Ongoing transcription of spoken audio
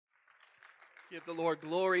Give the Lord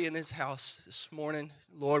glory in his house this morning.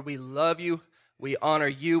 Lord, we love you. We honor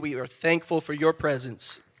you. We are thankful for your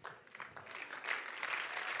presence.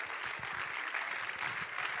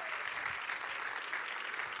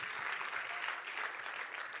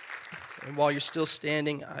 And while you're still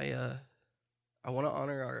standing, I want to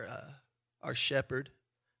honor our shepherd,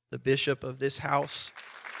 the bishop of this house,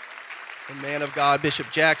 the man of God,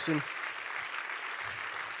 Bishop Jackson.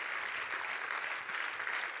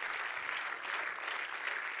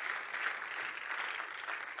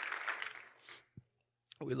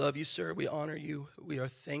 We love you, sir. We honor you. We are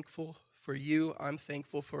thankful for you. I'm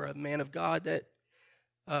thankful for a man of God that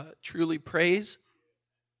truly prays,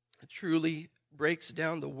 truly breaks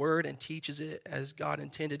down the word and teaches it as God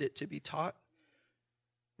intended it to be taught.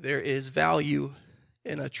 There is value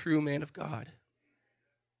in a true man of God.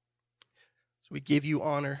 So we give you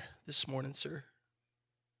honor this morning, sir.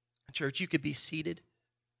 Church, you could be seated.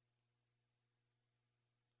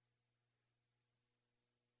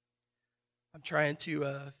 I'm trying to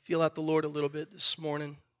feel out the Lord a little bit this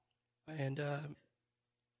morning and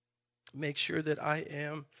make sure that I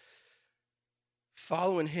am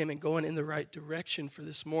following him and going in the right direction for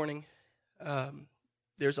this morning.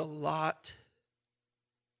 There's a lot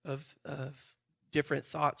of different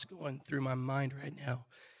thoughts going through my mind right now.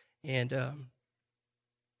 And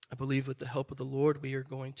I believe with the help of the Lord, we are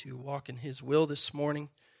going to walk in his will this morning.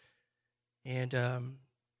 And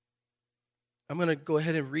I'm going to go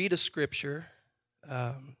ahead and read a scripture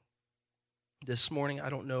this morning. I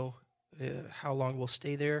don't know how long we'll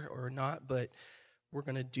stay there or not, but we're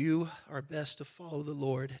going to do our best to follow the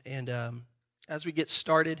Lord. And as we get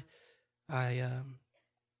started, I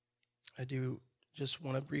do just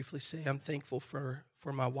want to briefly say I'm thankful for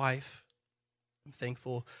my wife. I'm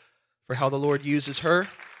thankful for how the Lord uses her.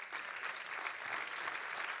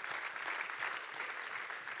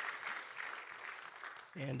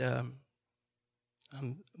 And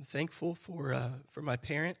I'm thankful for my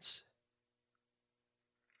parents.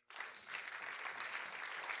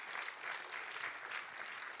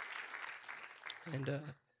 And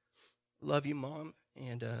love you, Mom.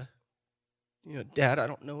 And, Dad, I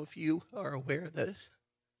don't know if you are aware that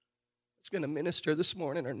it's going to minister this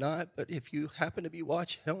morning or not, but if you happen to be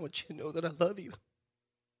watching, I want you to know that I love you.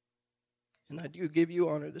 And I do give you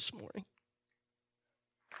honor this morning.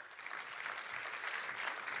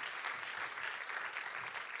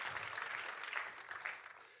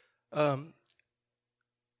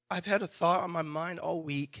 I've had a thought on my mind all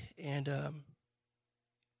week, and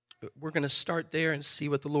we're going to start there and see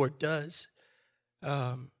what the Lord does.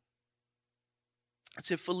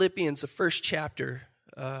 It's in Philippians, the first chapter.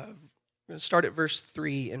 We're going to start at verse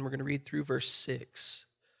 3, and we're going to read through verse 6.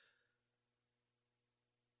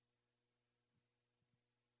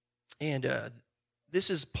 And this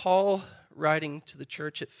is Paul writing to the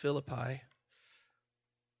church at Philippi.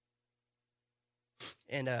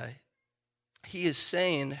 And he is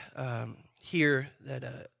saying here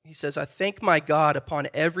that he says, I thank my God upon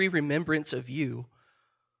every remembrance of you,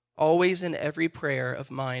 always in every prayer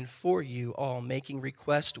of mine for you all, making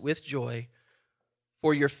request with joy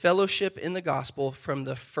for your fellowship in the gospel from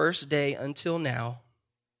the first day until now,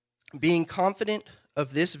 being confident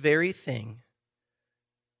of this very thing,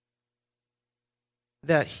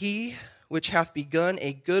 that he which hath begun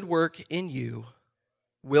a good work in you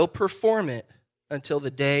will perform it until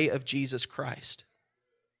the day of Jesus Christ.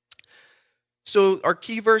 So our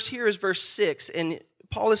key verse here is verse 6, and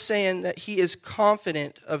Paul is saying that he is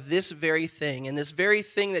confident of this very thing, and this very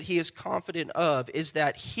thing that he is confident of is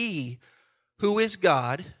that he, who is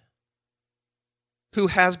God, who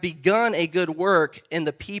has begun a good work in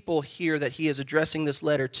the people here that he is addressing this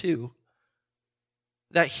letter to,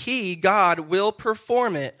 that he, God, will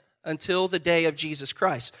perform it until the day of Jesus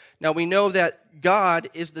Christ. Now we know that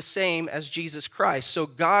God is the same as Jesus Christ, so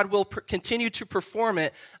God will continue to perform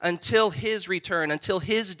it until his return, until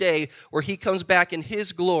his day where he comes back in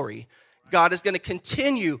his glory. God is going to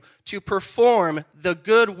continue to perform the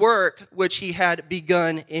good work which he had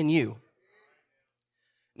begun in you.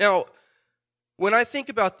 Now, when I think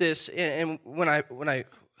about this, and when I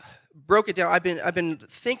broke it down, I've been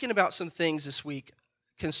thinking about some things this week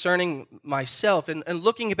concerning myself and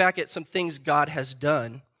looking back at some things God has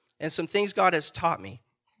done and some things God has taught me.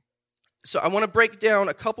 So I want to break down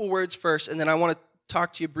a couple words first, and then I want to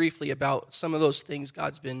talk to you briefly about some of those things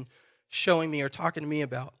God's been showing me or talking to me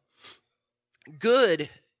about. Good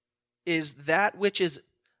is that which is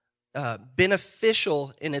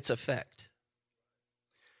beneficial in its effect.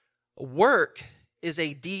 Work is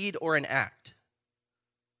a deed or an act.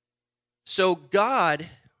 So God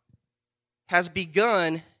has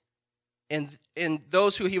begun and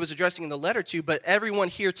those who he was addressing in the letter to, but everyone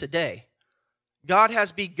here today. God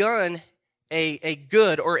has begun a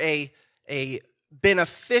good or a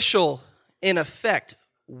beneficial, in effect,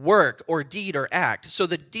 work or deed or act. So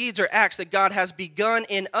the deeds or acts that God has begun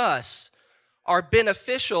in us are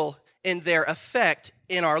beneficial in their effect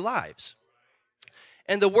in our lives.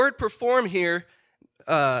 And the word perform here,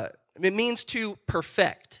 it means to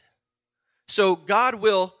perfect. So God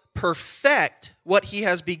will perfect what he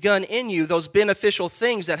has begun in you, those beneficial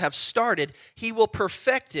things that have started. He will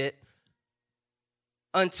perfect it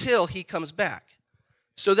until he comes back.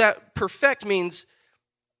 So that perfect means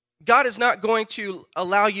God is not going to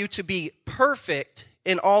allow you to be perfect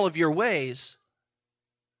in all of your ways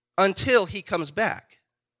until he comes back.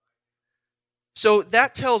 So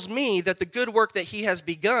that tells me that the good work that he has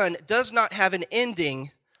begun does not have an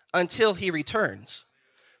ending until he returns.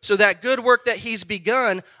 So that good work that he's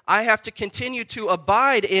begun, I have to continue to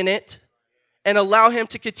abide in it and allow him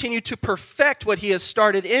to continue to perfect what he has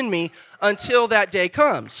started in me until that day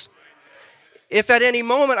comes. If at any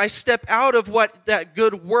moment I step out of what that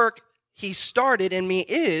good work he started in me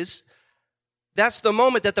is, that's the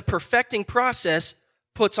moment that the perfecting process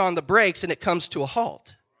puts on the brakes and it comes to a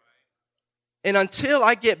halt. And until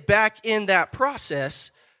I get back in that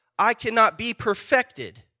process, I cannot be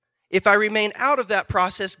perfected. If I remain out of that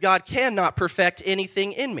process, God cannot perfect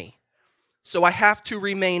anything in me. So I have to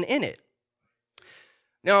remain in it.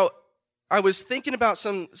 Now, I was thinking about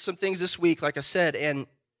some things this week, like I said, and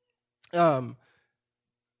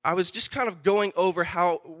I was just kind of going over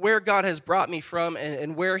where God has brought me from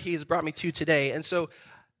and where he has brought me to today. And so,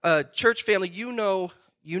 church family, you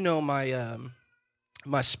know my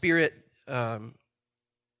my spirit, and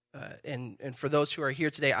for those who are here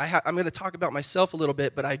today, I'm going to talk about myself a little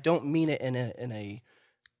bit, but I don't mean it in a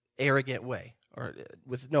arrogant way or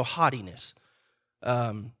with no haughtiness.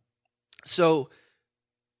 So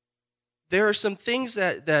there are some things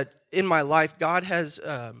that in my life God has.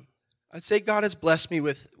 I'd say God has blessed me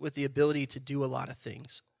with the ability to do a lot of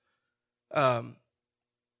things. I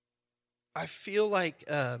feel like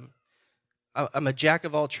I'm a jack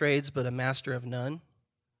of all trades, but a master of none.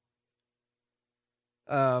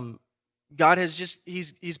 God has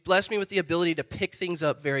he's blessed me with the ability to pick things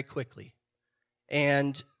up very quickly.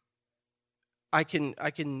 And I can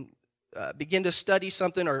begin to study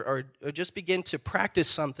something or just begin to practice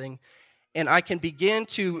something, and I can begin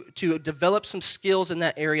to develop some skills in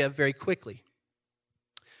that area very quickly.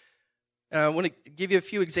 I want to give you a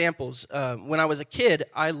few examples. When I was a kid,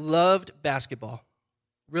 I loved basketball.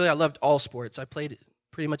 Really, I loved all sports. I played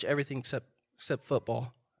pretty much everything except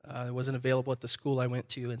football. It wasn't available at the school I went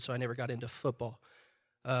to, and so I never got into football,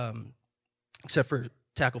 except for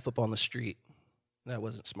tackle football on the street. That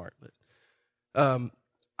wasn't smart, but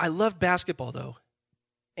I loved basketball though,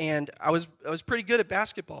 and I was pretty good at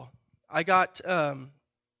basketball. I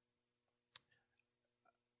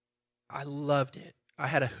loved it. I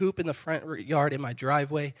had a hoop in the front yard in my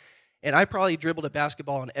driveway, and I probably dribbled a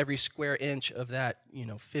basketball on every square inch of that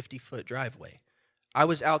 50-foot driveway. I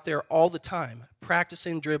was out there all the time,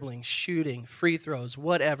 practicing dribbling, shooting, free throws,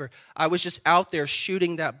 whatever. I was just out there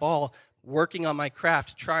shooting that ball, working on my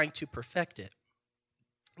craft, trying to perfect it.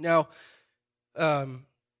 Now, I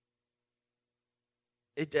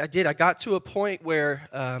got to a point where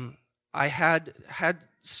I had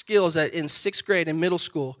skills that in 6th grade in middle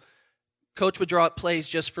school, coach would draw up plays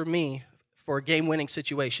just for me for game-winning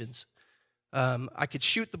situations. I could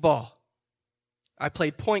shoot the ball. I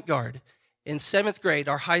played point guard. In 7th grade,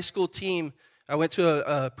 our high school team, I went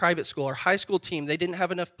to a private school. Our high school team, they didn't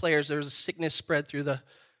have enough players. There was a sickness spread through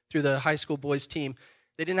the high school boys team.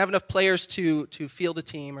 They didn't have enough players to field a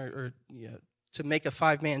team or to make a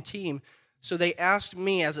 5-man team. So they asked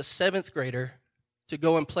me as a 7th grader to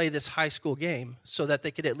go and play this high school game so that they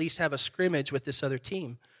could at least have a scrimmage with this other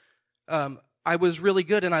team. I was really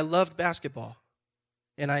good, and I loved basketball.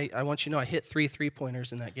 And I want you to know I hit 3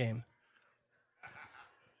 3-pointers in that game.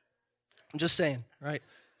 I'm just saying, right?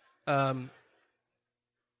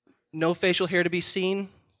 No facial hair to be seen,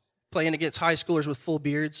 playing against high schoolers with full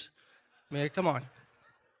beards. I mean, come on.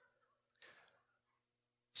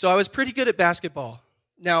 So I was pretty good at basketball.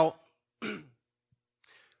 Now,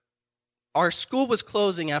 our school was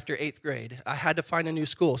closing after 8th grade. I had to find a new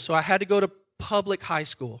school, so I had to go to public high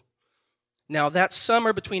school. Now, that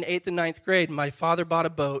summer between 8th and 9th grade, my father bought a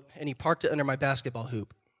boat, and he parked it under my basketball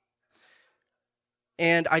hoop.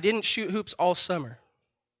 And I didn't shoot hoops all summer.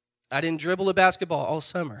 I didn't dribble a basketball all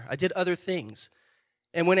summer. I did other things.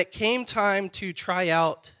 And when it came time to try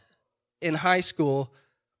out in high school,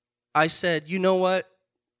 I said, you know what,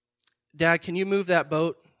 Dad, can you move that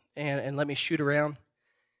boat and let me shoot around?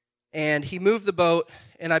 And he moved the boat,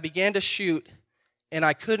 and I began to shoot, and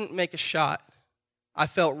I couldn't make a shot. I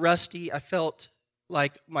felt rusty. I felt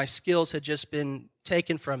like my skills had just been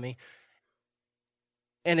taken from me.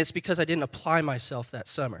 And it's because I didn't apply myself that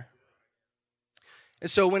summer. And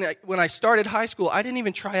so when I started high school, I didn't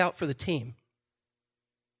even try out for the team.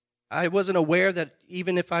 I wasn't aware that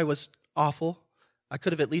even if I was awful, I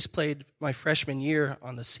could have at least played my freshman year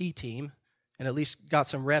on the C team and at least got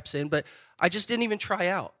some reps in, but I just didn't even try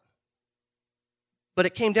out. But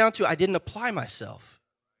it came down to I didn't apply myself.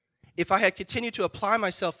 If I had continued to apply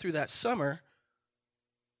myself through that summer,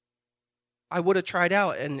 I would have tried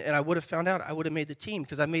out and I would have found out I would have made the team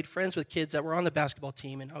because I made friends with kids that were on the basketball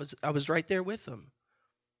team and I was right there with them.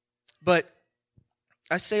 But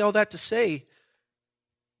I say all that to say,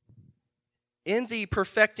 in the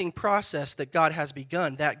perfecting process that God has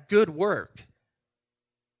begun, that good work,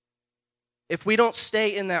 if we don't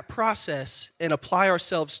stay in that process and apply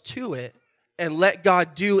ourselves to it and let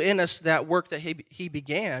God do in us that work that he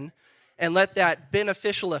began and let that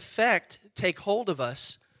beneficial effect take hold of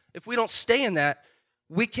us, if we don't stay in that,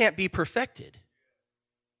 we can't be perfected.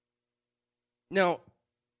 Now,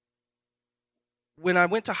 when I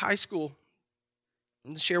went to high school,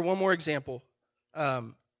 and to share one more example, I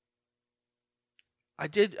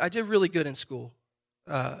did really good in school.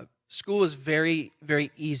 School was very,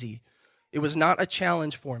 very easy. It was not a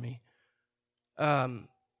challenge for me. And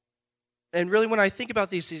really, when I think about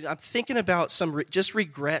these things, I'm thinking about some just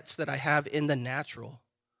regrets that I have in the natural.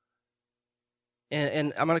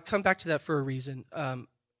 And I'm going to come back to that for a reason. I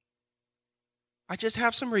just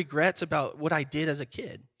have some regrets about what I did as a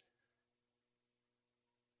kid.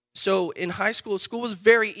 So in high school, school was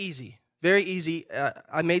very easy, very easy.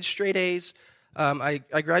 I made straight A's. I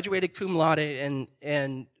graduated cum laude,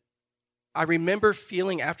 and I remember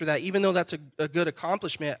feeling after that, even though that's a good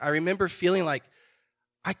accomplishment, I remember feeling like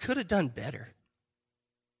I could have done better.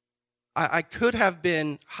 I could have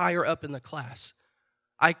been higher up in the class.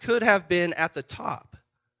 I could have been at the top.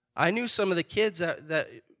 I knew some of the kids that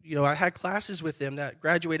I had classes with them that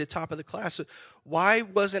graduated top of the class. So why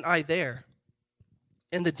wasn't I there?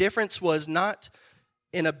 And the difference was not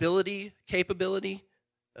in ability, capability,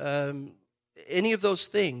 any of those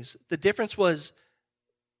things. The difference was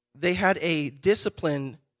they had a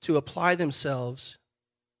discipline to apply themselves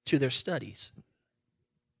to their studies.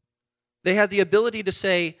 They had the ability to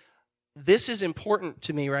say, this is important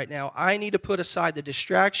to me right now. I need to put aside the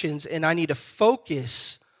distractions and I need to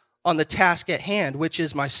focus on the task at hand, which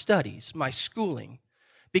is my studies, my schooling.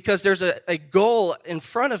 Because there's a goal in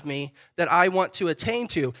front of me that I want to attain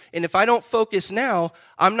to. And if I don't focus now,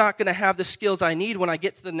 I'm not going to have the skills I need when I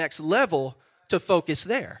get to the next level to focus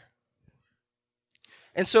there.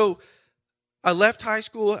 And so I left high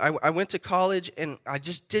school, I went to college, and I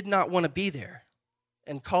just did not want to be there.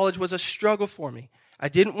 And college was a struggle for me. I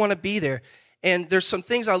didn't want to be there. And there's some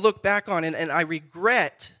things I look back on, and I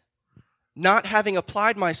regret not having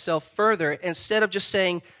applied myself further instead of just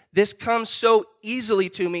saying, this comes so easily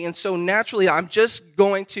to me and so naturally, I'm just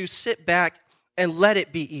going to sit back and let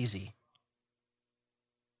it be easy.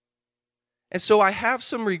 And so I have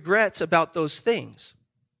some regrets about those things.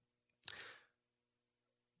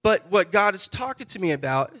 But what God is talking to me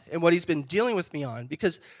about and what he's been dealing with me on,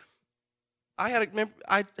 because I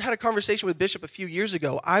had a conversation with Bishop a few years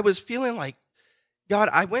ago. I was feeling like, God,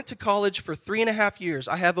 I went to college for 3.5 years.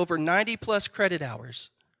 I have over 90 plus credit hours.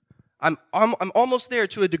 I'm almost there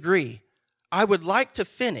to a degree. I would like to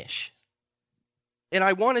finish. And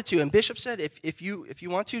I wanted to. And Bishop said, if you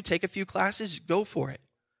want to, take a few classes, go for it.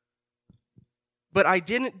 But I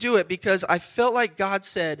didn't do it because I felt like God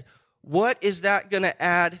said, what is that going to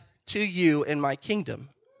add to you in my kingdom?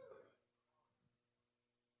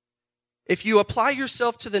 If you apply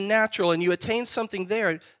yourself to the natural and you attain something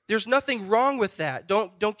there, there's nothing wrong with that.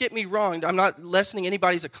 Don't get me wrong. I'm not lessening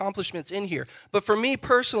anybody's accomplishments in here. But for me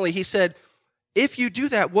personally, he said, if you do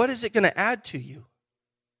that, what is it going to add to you?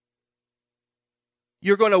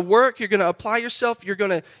 You're going to work, you're going to apply yourself, you're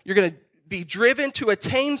going to be driven to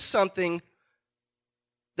attain something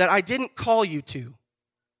that I didn't call you to.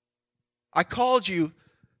 I called you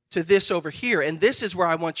to this over here, and this is where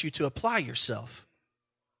I want you to apply yourself.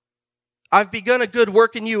 I've begun a good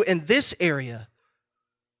work in you in this area.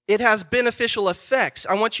 It has beneficial effects.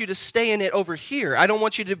 I want you to stay in it over here. I don't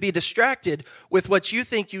want you to be distracted with what you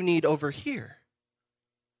think you need over here.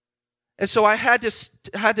 And so I had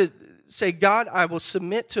to say, God, I will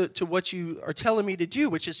submit to what you are telling me to do,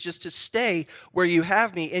 which is just to stay where you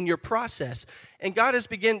have me in your process. And God has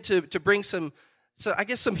begun to bring some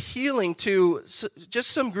healing to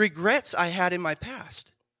just some regrets I had in my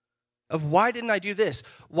past. Of why didn't I do this?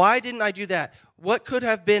 Why didn't I do that? what could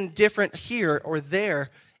have been different here or there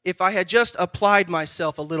if I had just applied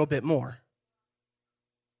myself a little bit more?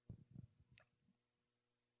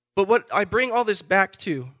 But what I bring all this back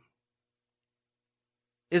to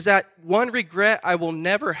is that one regret I will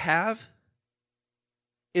never have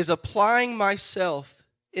is applying myself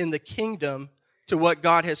in the kingdom to what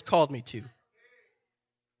God has called me to.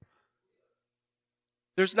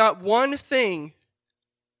 There's not one thing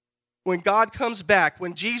when God comes back,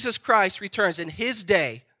 when Jesus Christ returns in his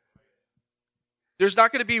day, there's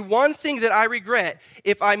not going to be one thing that I regret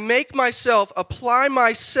if I make myself, apply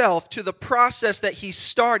myself to the process that he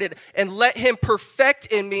started and let him perfect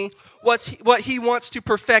in me what he wants to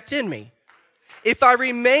perfect in me. If I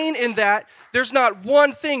remain in that, there's not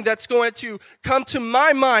one thing that's going to come to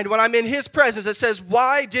my mind when I'm in his presence that says,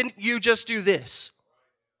 why didn't you just do this?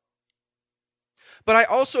 But I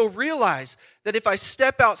also realize that if I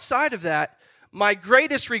step outside of that, my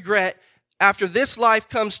greatest regret after this life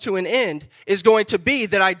comes to an end is going to be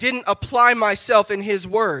that I didn't apply myself in his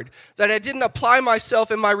word, that I didn't apply myself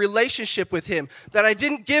in my relationship with him, that I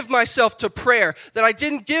didn't give myself to prayer, that I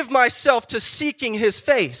didn't give myself to seeking his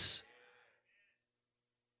face.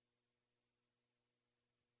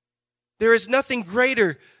 There is nothing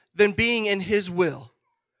greater than being in his will.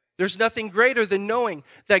 There's nothing greater than knowing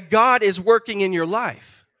that God is working in your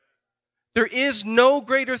life. There is no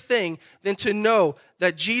greater thing than to know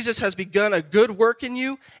that Jesus has begun a good work in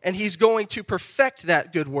you and he's going to perfect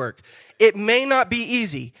that good work. It may not be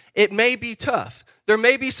easy. It may be tough. There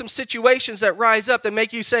may be some situations that rise up that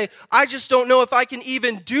make you say, I just don't know if I can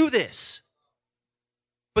even do this.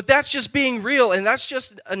 But that's just being real, and that's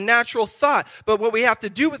just a natural thought. But what we have to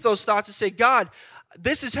do with those thoughts is say, God,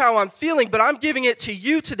 this is how I'm feeling, but I'm giving it to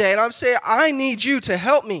you today. And I'm saying, I need you to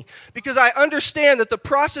help me because I understand that the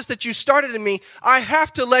process that you started in me, I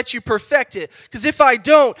have to let you perfect it. Because if I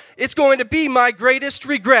don't, it's going to be my greatest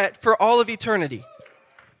regret for all of eternity.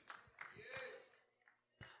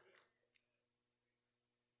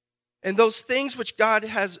 And those things which God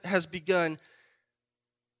has begun,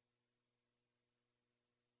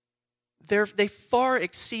 they far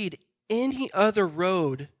exceed any other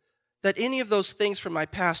road that any of those things from my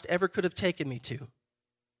past ever could have taken me to.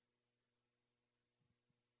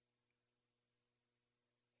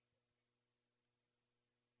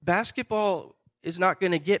 Basketball is not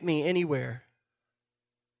going to get me anywhere.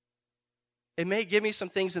 It may give me some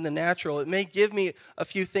things in the natural. It may give me a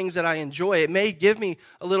few things that I enjoy. It may give me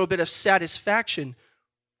a little bit of satisfaction.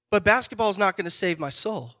 But basketball is not going to save my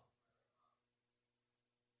soul.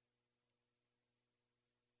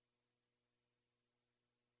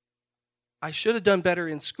 I should have done better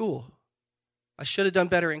in school. I should have done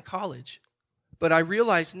better in college. But I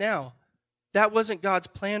realize now that wasn't God's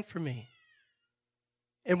plan for me.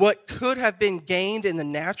 And what could have been gained in the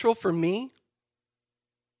natural for me,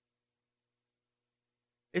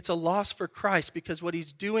 it's a loss for Christ because what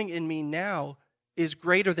he's doing in me now is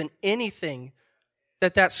greater than anything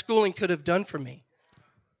that schooling could have done for me.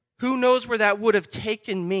 Who knows where that would have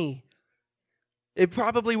taken me? It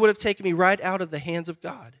probably would have taken me right out of the hands of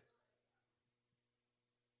God.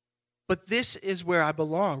 But this is where I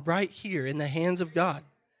belong, right here in the hands of God.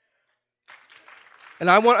 And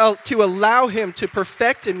I want to allow him to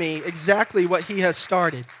perfect in me exactly what he has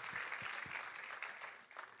started.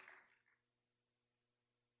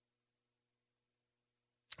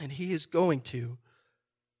 And he is going to.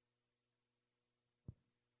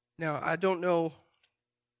 Now, I don't know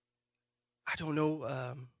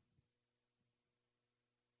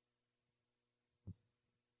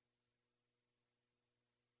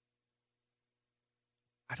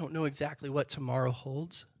exactly what tomorrow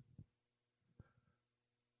holds.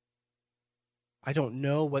 I don't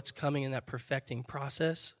know what's coming in that perfecting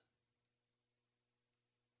process.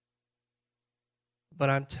 But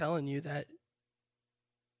I'm telling you that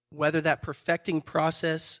whether that perfecting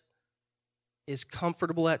process is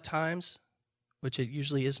comfortable at times, which it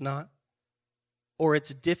usually is not, or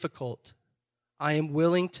it's difficult, I am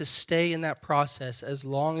willing to stay in that process as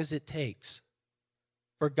long as it takes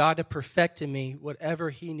for God to perfect in me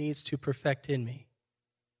whatever he needs to perfect in me.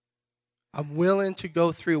 I'm willing to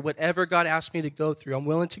go through whatever God asks me to go through. I'm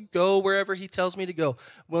willing to go wherever he tells me to go.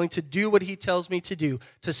 I'm willing to do what he tells me to do,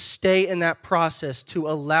 to stay in that process, to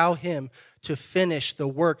allow him to finish the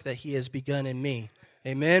work that he has begun in me.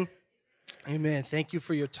 Amen? Amen. Thank you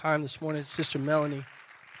for your time this morning, Sister Melanie.